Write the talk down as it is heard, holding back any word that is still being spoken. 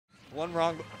One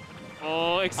wrong.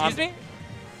 Oh, excuse me?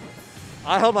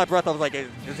 I held my breath. I was like,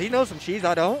 does he know some cheese?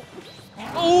 I don't.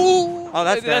 Oh,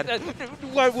 that's bad.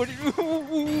 Why would you?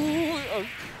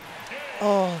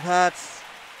 Oh, that's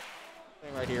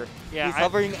thing right here. Yeah, he's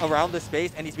hovering around the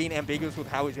space, and he's being ambiguous with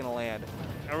how he's going to land.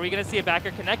 Are we going to see a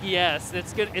backer connect? Yes,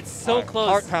 it's good. It's so close.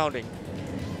 Heart pounding.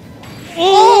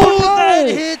 Oh, no! That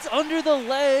hits under the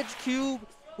ledge. Cube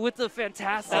with the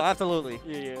fantastic. Oh, absolutely.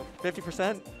 Yeah.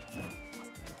 50%.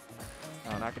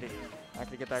 No, not gonna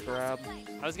get that grab.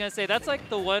 I was gonna say that's like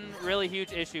the one really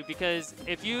huge issue, because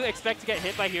if you expect to get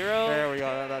hit by hero, there we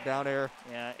go, that down air.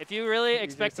 Yeah, if you really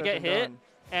expect to get hit,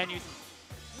 and you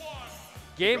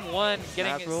game one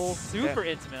getting super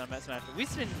intimate on Smash.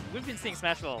 We've been seeing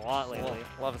Smashville a lot lately.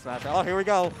 Love Smash. Oh, here we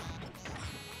go.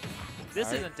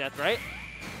 This isn't death, right?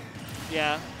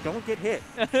 Yeah. Don't get hit.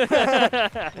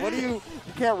 What do you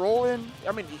can't roll in?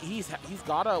 I mean, he's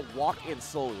gotta walk in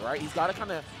slowly, right? He's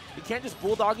gotta he can't just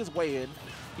bulldog his way in.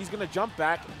 He's gonna jump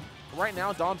back. Right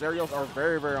now, Dom's aerials are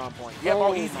very, very on point. Yeah,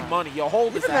 bro, easy money. Yo,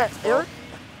 hold this axe, bro.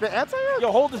 The anti-air?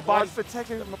 Yo, hold this body. It's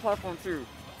protecting him on the platform too.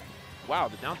 Wow,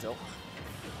 the down tilt.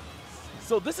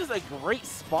 So this is a great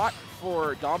spot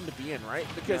for Dom to be in, right?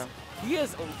 Because he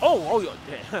is.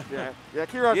 Yeah.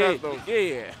 Kiraz has those.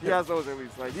 Yeah. He has those at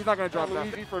least. Like, he's not gonna drop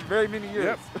Luigi for very many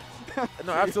years. Yep.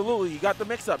 No, absolutely. You got the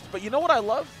mix-ups. But you know what I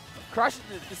love? Crash,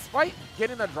 despite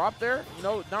getting that drop there,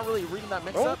 not really reading that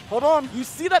mix-up. Hold on. You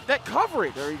see that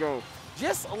coverage. There we go.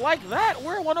 Just like that,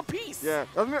 we're one apiece. Yeah,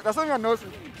 that's something I noticed.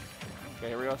 Okay,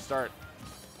 here we go. Start.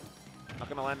 Not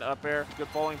gonna land up air. Good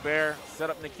falling bear. Set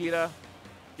up Nikita.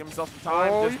 Give himself some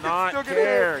time. Does not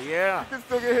care. Yeah. You can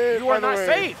still get hit. You are not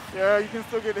safe. Yeah, you can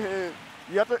still get hit.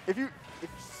 You have to I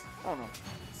don't know.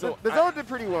 So the Zelda did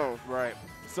pretty well. Right.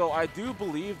 So I do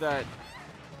believe that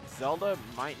Zelda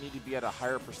might need to be at a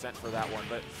higher percent for that one,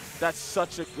 but that's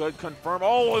such a good confirm.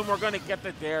 Oh, and we're gonna get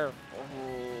the dare. Oh.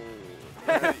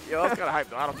 Yeah, that's kind of hype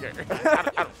though. I don't care.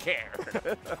 I don't care.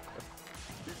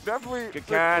 Definitely good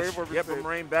catch. Yep,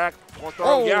 Marine back.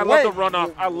 Oh, yeah, I love the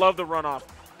runoff. I love the runoff.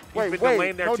 He's been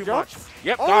delaying there too much.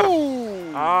 Yep, got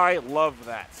him. I love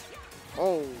that.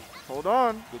 Oh, hold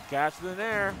on. Good catch in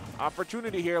there.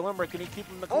 Opportunity here. Limerick, can he keep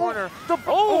him in the corner?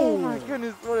 Oh my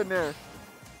goodness, what in there?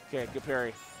 Okay, good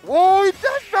parry. Whoa, he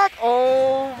dashed back.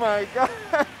 Oh my god.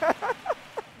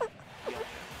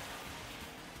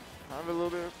 I'm a little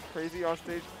bit crazy off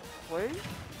stage play.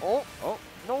 Oh,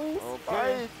 no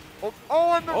spike.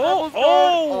 Oh, and the rebel's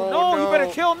gone. No, you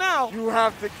better kill now. You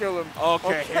have to kill him.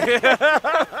 Okay.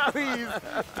 Please,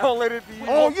 don't let it be.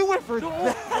 Oh, you went for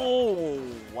that. Oh,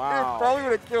 wow. It probably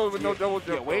would have killed with no double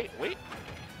jump. Yeah, wait.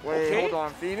 Hold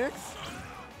on. Phoenix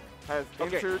has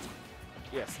entered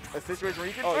a situation where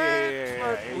you can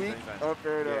sweet up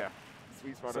there.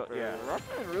 Sweet spot up there.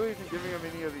 Rockman really isn't giving him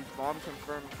any of these bomb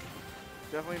confirmed.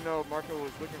 Definitely no Marco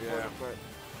was looking for him, but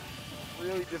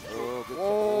really just he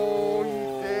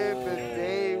did the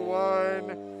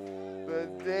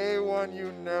day one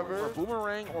you never for a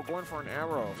boomerang or going for an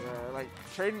arrow. Yeah, like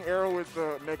trading arrow with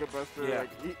the Mega Buster.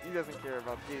 Like he doesn't care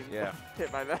about getting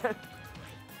hit by that.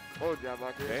 Oh, jab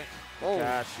blocker. Okay. Oh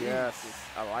gosh, yes,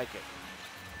 I like it.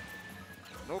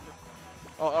 Nope.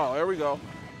 Oh, there we go.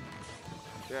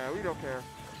 Yeah, we don't care.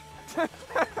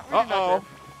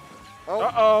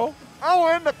 Oh,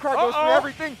 and the car goes through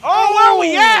everything. Oh, where are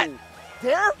we at?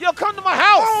 There? Yo, come to my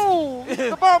house. Oh,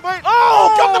 the bomb, wait.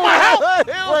 Oh, come to my house.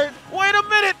 Wait a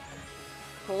minute.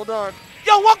 Hold on.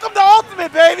 Yo, welcome to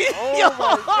Ultimate, baby. Oh,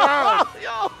 my God.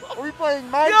 Yo. Are we playing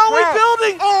Minecraft? Yo, we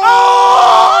building.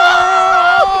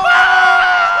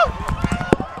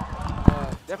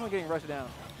 Definitely getting rushed down.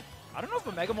 I don't know if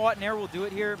a Mega Watt Nair will do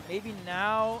it here. Maybe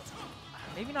now.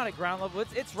 Maybe not at ground level.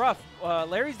 It's rough.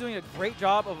 Larry's doing a great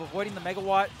job of avoiding the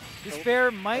Megawatt. This fair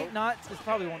might not. This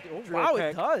probably won't do. Oh, wow,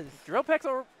 it does. Drill Peck's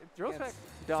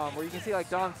Dom, where you can see like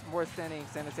Dom's more standing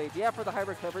center stage. Yeah, for the high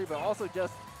recovery, but also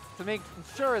just to make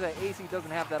sure that AC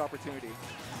doesn't have that opportunity.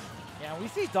 Yeah, we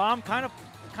see Dom kind of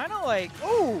like,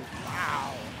 oh,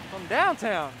 wow, from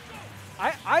downtown.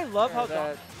 I love how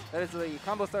Dom. That is the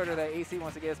combo starter that AC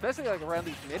wants to get, especially like around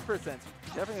these mid percents.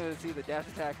 Definitely going to see the dash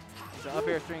attack, the up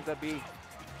air strings up B.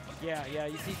 Yeah,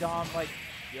 you see Dom like,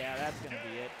 yeah, that's going to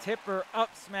be it. Tipper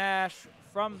up smash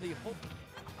from the whole.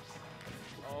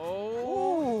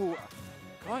 Oh.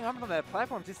 Going up on that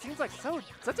platform just seems like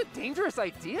such a dangerous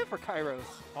idea for Kairos.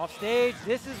 Off stage,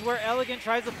 this is where Elegant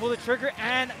tries to pull the trigger,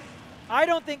 and I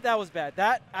don't think that was bad.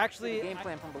 That actually. Game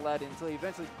plan from Vlad until he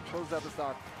eventually closes out the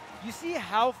stock. You see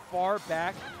how far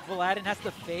back Vladen has to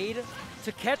fade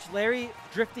to catch Larry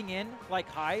drifting in like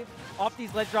high off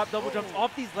these ledge drop double jumps,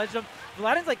 off these ledge jumps.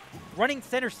 Vladen's like running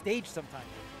center stage sometimes.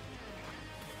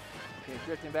 Okay,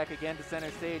 drifting back again to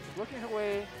center stage, looking her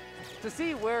way to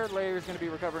see where Larry is going to be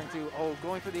recovering to. Oh,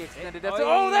 going for the extended death.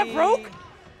 Oh, that broke!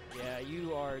 Yeah,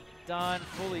 you are done,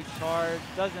 fully charged.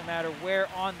 Doesn't matter where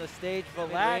on the stage.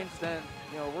 Vlad. Then,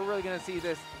 you know, we're really going to see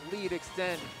this lead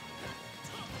extend.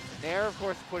 Nair, of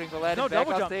course, putting Vlad back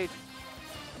on stage.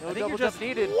 No double jump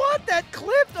needed. What? That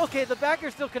clipped? Okay, the back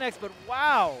air still connects, but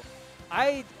wow.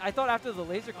 I thought after the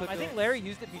laser clip, I think Larry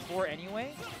used it before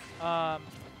anyway,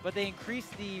 but they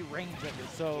increased the range of it.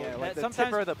 So yeah, like the sometimes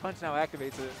tipper of the punch now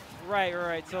activates it.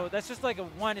 Right. So that's just like a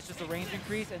 1, it's just a range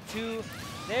increase, and 2,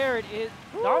 there it is.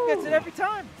 Dom gets it every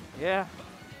time. Yeah.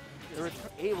 They were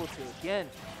able to, again,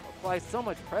 apply so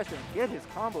much pressure and get his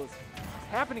combos.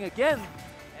 It's happening again.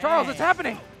 Dang. Charles, it's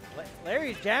happening.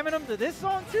 Larry's jamming him to this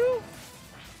song too?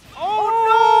 Oh,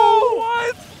 no!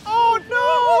 What? Oh,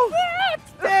 no!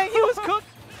 Dang, he was cooked.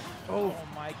 Oh,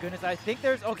 my goodness. I think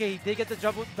there's... Okay, he did get the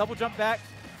double jump back.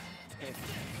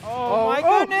 Oh, my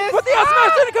goodness! But the F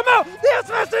smash didn't come out! The F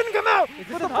smash didn't come out!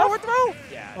 With the forward throw!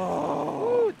 Yeah.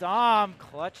 Oh. Ooh, Dom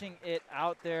clutching it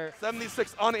out there.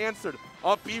 76 unanswered.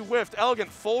 Up B whiffed. Elegant,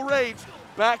 full rage.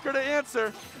 Backer to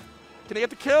answer. Can he get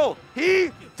the kill?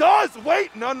 He does!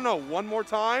 Wait! No. One more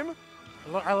time.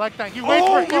 I like that. He waits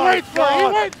for it. He waits for it. He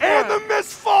waits for it. And the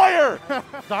misfire!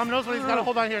 Dom knows what he's got to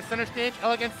hold on here. Center stage.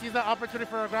 Elegant sees that opportunity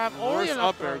for a grab. Reverse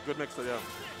up air. Good mix, yeah.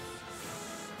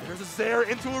 There's a Zaire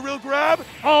into a real grab.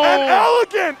 Oh. And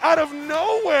Elegant out of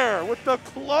nowhere with the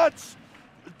clutch.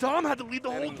 Dom had to lead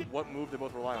the whole game. What move they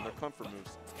both rely on? Their comfort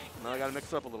moves. Now I got to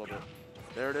mix it up a little bit.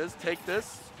 There it is. Take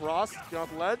this. Cross. Get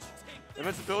off the ledge.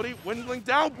 Invincibility. Windling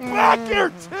down. Back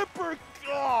air tipper.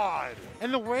 God.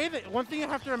 And the way that, one thing you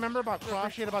have to remember about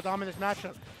Cross Shade about Dom in this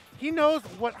matchup, he knows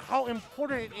how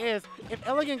important it is. If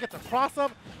Elegant gets a cross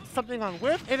up, something on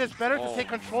whip, it is better to take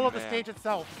control of the stage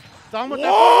itself. Dom with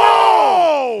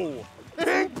Whoa!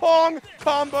 Ping pong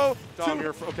combo. Dom,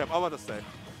 you're okay. I'm about to say,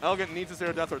 Elegant needs his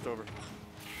air death or it's over.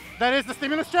 That is the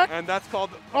stimulus check. And that's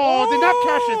called. Oh, did not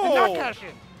cash in. Did not cash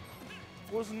in.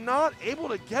 Was not able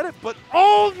to get it, but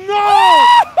oh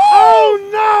no! Oh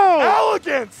no!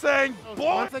 Elegant saying, boy.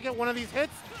 Once I get one of these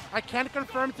hits, I can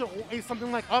confirm to something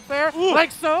like up air,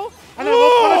 like so, and I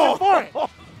will punish him for it.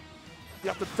 You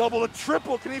have to double a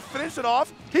triple. Can he finish it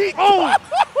off? He. Oh!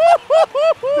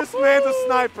 This man's a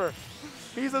sniper.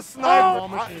 He's a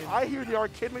sniper. Oh, I hear the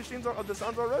arcade machines of the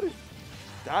sounds already.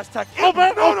 Dash attack. Oh,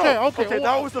 but, no. Okay.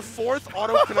 That was the 4th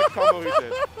auto connect combo he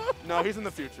did. No, he's in the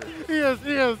future. He is.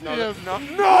 No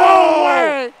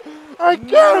way! I can't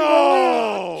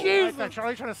believe it! Jesus! Like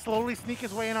Charlie trying to slowly sneak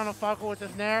his way in on a Falco with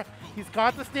his Nair. He's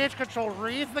got the stage control,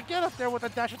 reads the get up there with a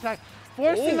dash attack,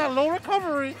 forcing that low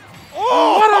recovery.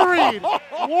 Oh! What a read!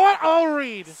 What a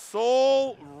read!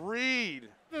 Soul read.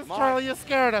 Charlie, you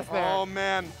scared us there. Oh,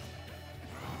 man.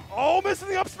 Oh, missing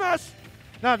the up smash.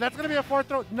 No, that's going to be a 4th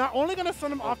throw. Not only going to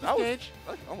send him off the stage.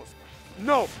 Almost.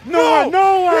 No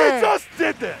way! He just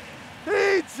did that.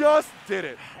 He just did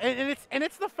it. And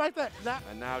it's the fact that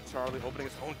And now Charlie opening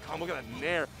his own combo. Look at that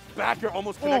Nair. Back air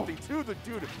almost connecting to the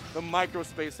dude. The micro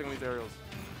spacing on these aerials.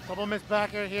 Double miss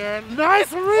back air here.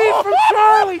 Nice read from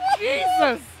Charlie.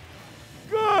 Jesus.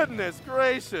 Goodness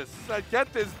gracious.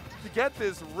 Get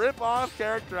this rip-off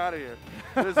character out of here.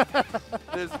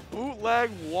 This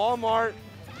bootleg Walmart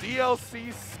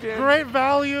DLC skin. Great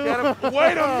value.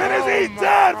 Wait a minute, is he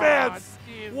dead, Vance?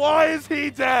 Why is he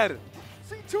dead?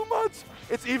 Is he too much?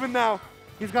 It's even now.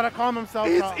 He's got to calm himself.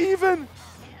 It's even.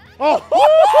 Oh.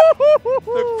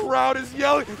 The crowd is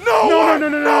yelling.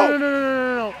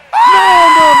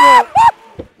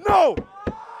 No.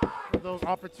 Those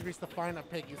opportunities to find a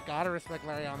pick. He's got to respect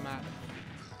Larry on that.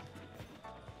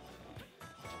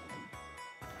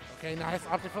 Okay, nice.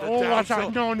 Oh, watch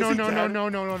out. No.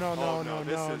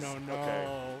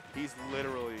 He's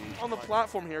literally on the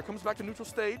platform here. Comes back to neutral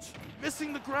stage.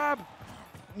 Missing the grab.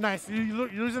 Nice.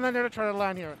 You're using that there to try to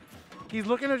land here. He's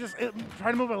looking to just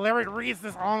try to move, but Larry reads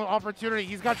this opportunity.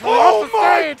 He's got Charlie off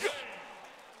the stage.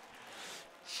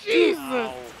 Jesus.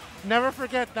 Wow. Never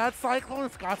forget that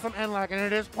Cyclone's got some end lag, and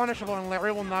it is punishable, and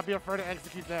Larry will not be afraid to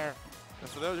execute there. And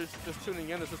for those just tuning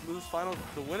in, this is Lose Finals.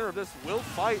 The winner of this will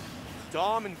fight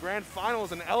Dom in Grand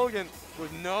Finals, and Elegant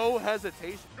with no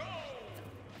hesitation.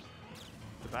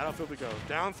 The battlefield we go.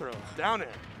 Down throw, down air,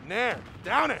 nair,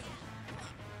 down air.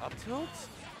 Up tilt.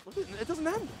 Look at it, doesn't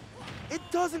end. It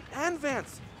doesn't end,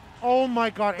 Vance. Oh my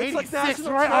God, it's 86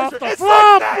 like right off the it's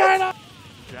flop. Like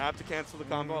jab to cancel the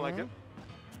combo, I like it.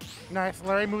 Nice,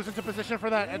 Larry moves into position for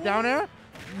that down air.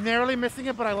 Narrowly missing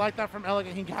it, but I like that from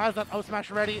Elegant. He has that out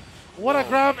smash ready. What a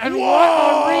grab and what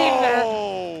a read there.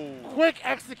 Quick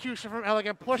execution from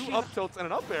Elegant, pushing. 2 up tilts and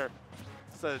an up air.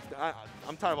 So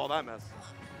I'm tired of all that mess.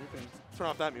 You can turn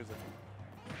off that music.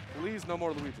 please, no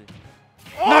more Luigi.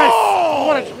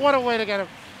 Oh! Nice! What a way to get him.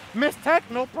 Miss tech,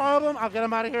 no problem. I'll get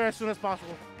him out of here as soon as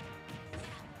possible.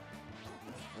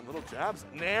 And little jabs.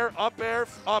 Nair, up air,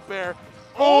 up air.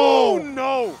 Oh,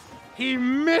 no! He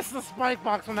missed the spike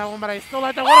box on that one, but I still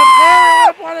like that. What a parry!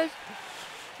 What a punish!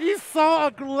 He saw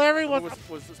a Larry was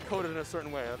coded in a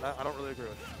certain way. I don't really agree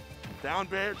with it. Down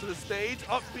bear to the stage,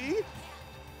 up B.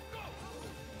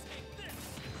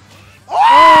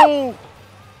 Oh!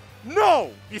 No!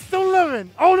 He's still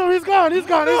living. Oh no, he's gone. He's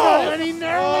gone. He's gone. And he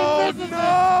narrowly misses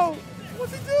no!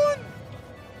 What's he doing?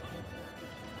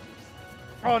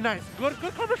 Oh, nice. Good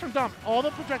coverage from Dom. All the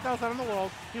projectiles out in the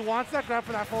world. He wants that grab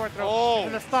for that forward throw. Oh,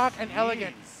 and the stock and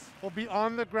Elegant will be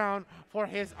on the ground for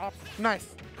his up.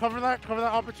 Nice. Cover that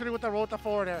opportunity with the roll with the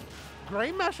forward air.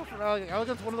 Great mashup from Elegant.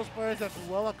 Elegant's one of those players that's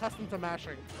well accustomed to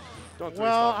mashing.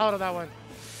 Well out of that one.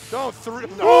 Don't three.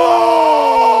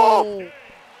 No!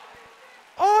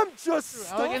 I'm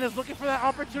just Elegant is looking for that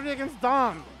opportunity against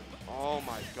Dom. Oh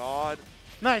my god.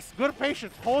 Nice, good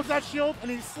patience. Holds that shield,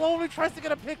 and he slowly tries to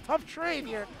get a big tough trade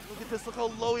here. Look at this, look how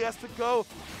low he has to go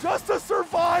just to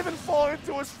survive and fall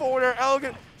into his forward air.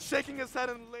 Elegant shaking his head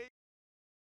and late.